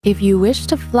If you wish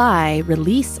to fly,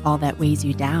 release all that weighs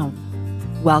you down.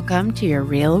 Welcome to your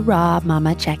Real Raw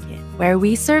Mama Check-In, where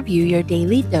we serve you your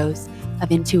daily dose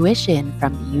of intuition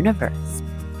from the universe.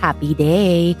 Happy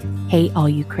day! Hey, all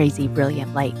you crazy,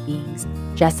 brilliant light beings.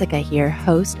 Jessica here,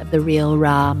 host of the Real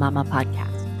Raw Mama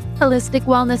podcast, holistic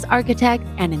wellness architect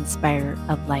and inspirer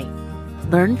of light.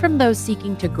 Learn from those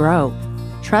seeking to grow.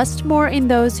 Trust more in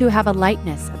those who have a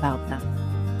lightness about them.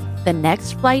 The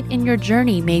next flight in your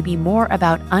journey may be more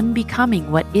about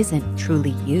unbecoming what isn't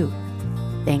truly you.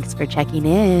 Thanks for checking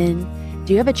in.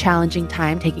 Do you have a challenging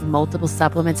time taking multiple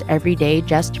supplements every day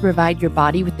just to provide your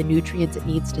body with the nutrients it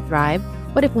needs to thrive?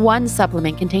 What if one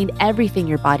supplement contained everything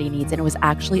your body needs and it was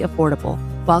actually affordable?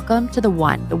 Welcome to The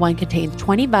One. The One contains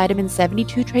 20 vitamins,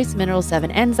 72 trace minerals,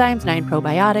 7 enzymes, 9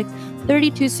 probiotics,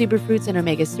 32 superfruits, and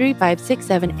omegas 3, 5, 6,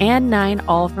 7, and 9,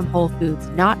 all from whole foods,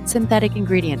 not synthetic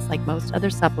ingredients like most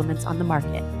other supplements on the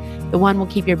market. The One will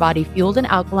keep your body fueled and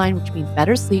alkaline, which means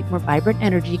better sleep, more vibrant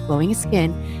energy, glowing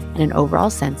skin, and an overall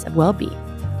sense of well-being.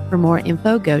 For more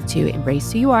info, go to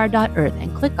embracewhoyouare.earth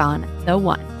and click on The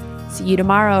One. See you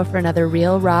tomorrow for another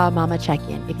Real Raw Mama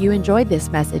Check-In. If you enjoyed this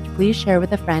message, please share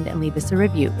with a friend and leave us a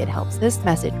review. It helps this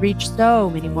message reach so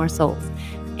many more souls.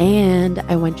 And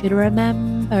I want you to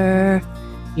remember,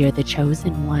 you're the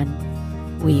chosen one.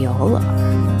 We all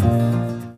are.